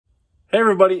Hey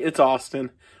everybody, it's Austin.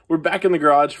 We're back in the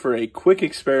garage for a quick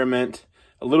experiment,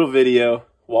 a little video,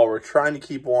 while we're trying to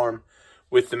keep warm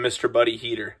with the Mr. Buddy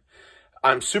heater.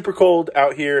 I'm super cold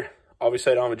out here.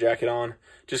 Obviously I don't have a jacket on.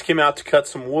 Just came out to cut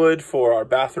some wood for our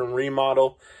bathroom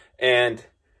remodel and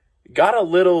got a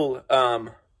little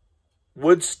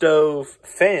wood stove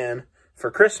fan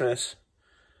for Christmas,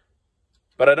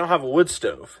 but I don't have a wood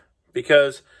stove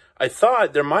because I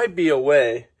thought there might be a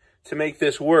way to make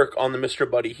this work on the Mr.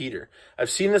 Buddy heater. I've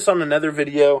seen this on another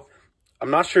video. I'm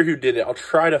not sure who did it. I'll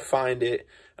try to find it,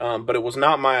 but it was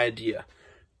not my idea.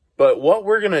 But what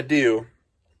we're going to do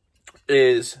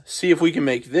is see if we can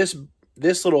make this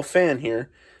little fan here,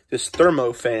 this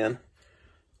thermo fan,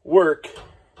 work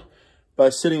by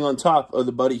sitting on top of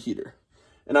the Buddy heater.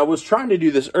 And I was trying to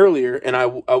do this earlier, and I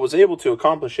was able to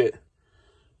accomplish it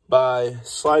by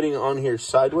sliding on here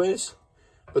sideways,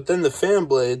 but then the fan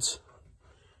blades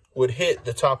would hit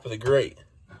the top of the grate,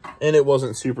 and it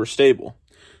wasn't super stable.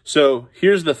 So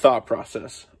here's the thought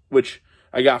process, which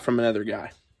I got from another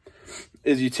guy,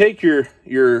 is you take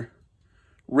your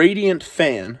radiant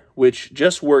fan, which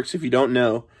just works, if you don't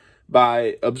know,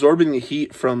 by absorbing the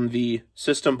heat from the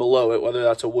system below it, whether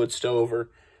that's a wood stove or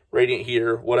radiant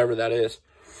heater, whatever that is.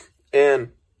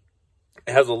 And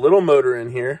it has a little motor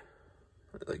in here,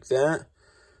 like that,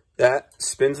 that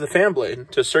spins the fan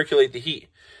blade to circulate the heat.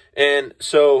 And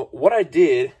so what I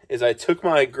did is I took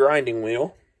my grinding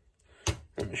wheel.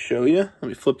 Let me show you. Let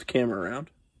me flip the camera around.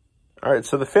 All right,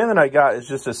 so the fan that I got is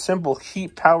just a simple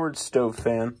heat-powered stove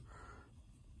fan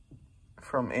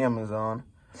from Amazon.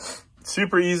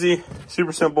 Super easy,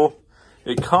 super simple.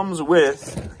 It comes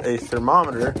with a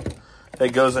thermometer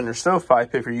that goes on your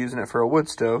stovepipe if you're using it for a wood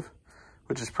stove,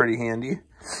 which is pretty handy.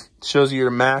 It shows you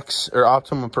your max or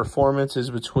optimum performance is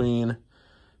between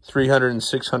 300 and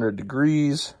 600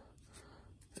 degrees.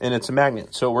 And it's a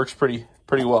magnet, so it works pretty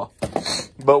well.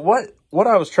 But what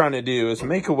I was trying to do is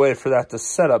make a way for that to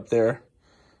set up there,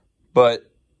 but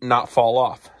not fall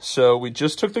off. So we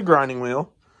just took the grinding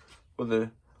wheel with a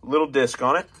little disc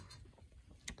on it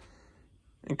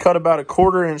and cut about a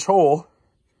 1/4 inch hole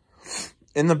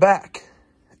in the back.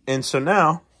 And so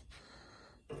now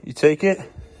you take it,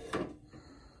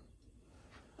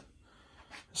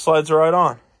 slides right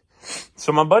on.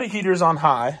 So my Buddy heater's on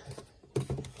high.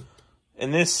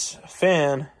 And this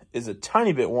fan is a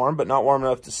tiny bit warm, but not warm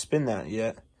enough to spin that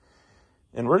yet.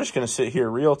 And we're just going to sit here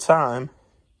real time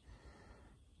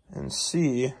and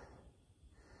see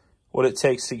what it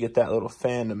takes to get that little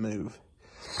fan to move.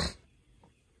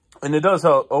 And it does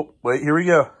help. Oh, wait, here we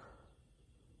go.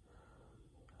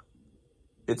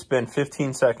 It's been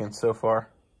 15 seconds so far.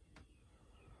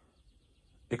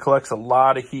 It collects a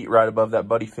lot of heat right above that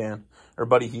Buddy fan, or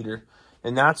Buddy heater.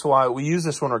 And that's why we use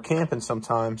this when we're camping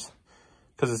sometimes,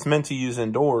 because it's meant to use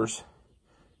indoors,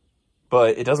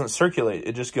 but it doesn't circulate.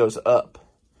 It just goes up.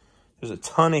 There's a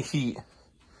ton of heat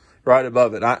right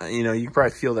above it. You know, you can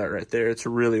probably feel that right there. It's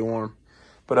really warm.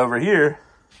 But over here,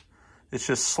 it's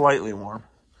just slightly warm.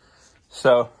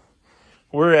 So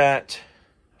we're at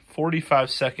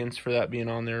 45 seconds for that being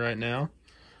on there right now.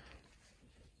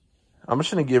 I'm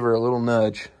just going to give her a little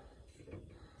nudge.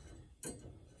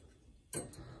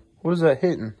 What is that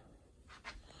hitting?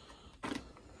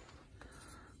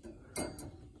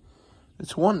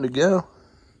 It's wanting to go.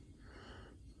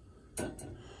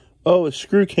 Oh, a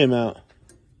screw came out.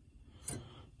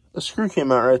 A screw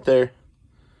came out right there.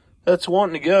 That's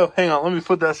wanting to go. Hang on, let me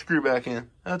put that screw back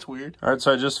in. That's weird. All right,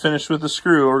 so I just finished with the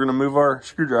screw. We're going to move our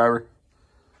screwdriver.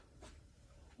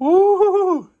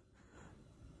 Woo!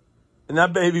 And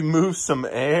that baby moves some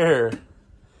air.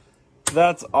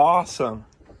 That's awesome.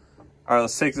 All right,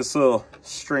 let's take this little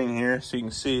string here so you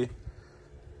can see.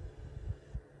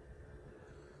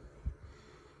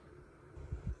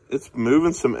 It's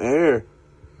moving some air.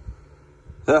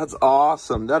 That's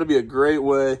awesome. That'll be a great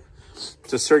way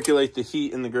to circulate the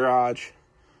heat in the garage.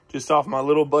 Just off my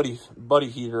little Buddy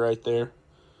heater right there.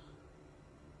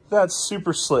 That's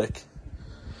super slick.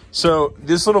 So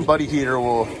this little Buddy heater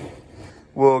will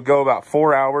go about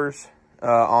 4 hours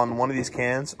on one of these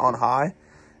cans on high.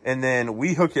 And then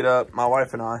we hook it up, my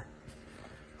wife and I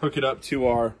hook it up to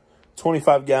our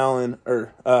 25-gallon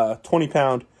or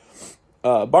 20-pound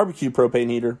barbecue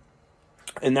propane heater,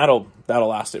 and that'll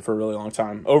last it for a really long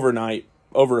time, overnight,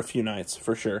 over a few nights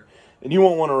for sure. And you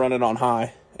won't want to run it on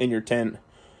high in your tent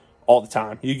all the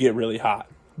time. You get really hot.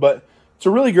 But it's a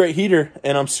really great heater,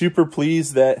 and I'm super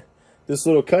pleased that this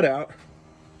little cutout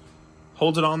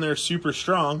holds it on there super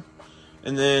strong.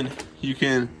 And then you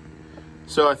can,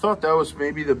 so I thought that was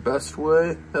maybe the best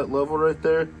way, that level right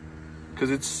there,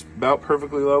 because it's about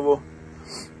perfectly level.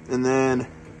 And then,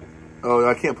 oh,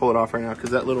 I can't pull it off right now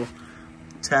because that little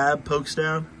tab pokes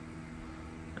down.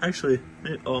 Actually,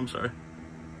 oh, I'm sorry.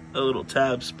 A little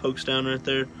tab pokes down right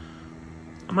there.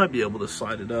 I might be able to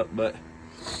slide it up, but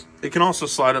it can also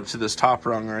slide up to this top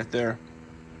rung right there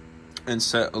and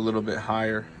set a little bit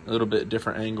higher, a little bit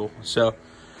different angle. So,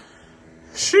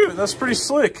 shoot, that's pretty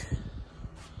slick.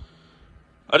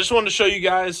 I just wanted to show you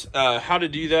guys how to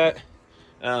do that.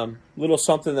 Little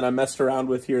something that I messed around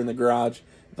with here in the garage.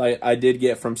 I did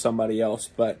get from somebody else,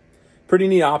 but pretty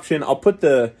neat option. I'll put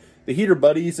the heater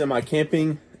buddies in my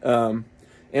camping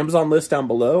Amazon list down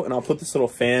below, and I'll put this little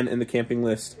fan in the camping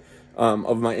list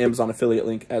of my Amazon affiliate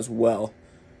link as well.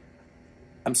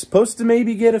 I'm supposed to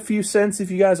maybe get a few cents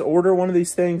if you guys order one of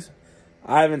these things.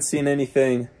 I haven't seen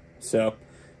anything, so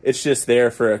it's just there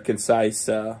for a concise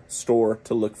store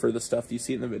to look for the stuff you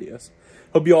see in the videos.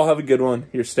 Hope you all have a good one.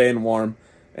 You're staying warm,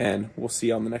 and we'll see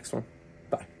you on the next one.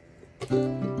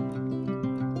 Bye.